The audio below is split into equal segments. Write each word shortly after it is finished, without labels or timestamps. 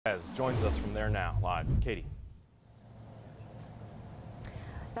Joins us from there now, live. Katie.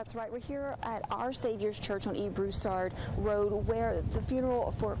 That's right. We're here at Our Savior's Church on E. Broussard Road, where the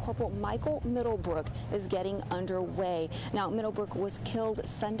funeral for Corporal Michael Middlebrook is getting underway. Now, Middlebrook was killed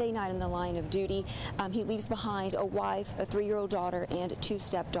Sunday night in the line of duty. He leaves behind a wife, a 3-year-old daughter, and 2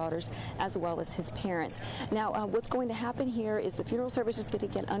 stepdaughters, as well as his parents. Now, what's going to happen here is the funeral service is going to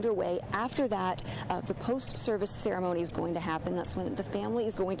get underway. After that, the post-service ceremony is going to happen. That's when the family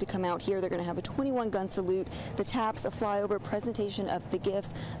is going to come out here. They're going to have a 21-gun salute, the taps, a flyover, presentation of the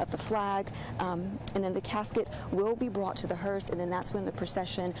gifts, of the flag, and then the casket will be brought to the hearse, and then that's when the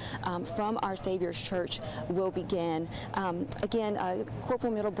procession from Our Savior's Church will begin. Again,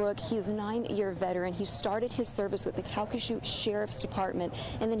 Corporal Middlebrook, he is a 9-year veteran. He started his service with the Calcasieu Sheriff's Department,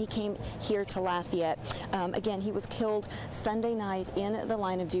 and then he came here to Lafayette. Again, he was killed Sunday night in the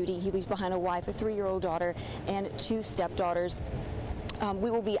line of duty. He leaves behind a wife, a 3-year-old daughter, and 2 stepdaughters.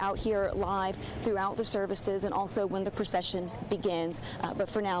 We will be out here live throughout the services and also when the procession begins. But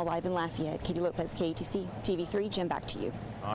for now, live in Lafayette, Kaite Lopez, KATC TV3. Jim, back to you.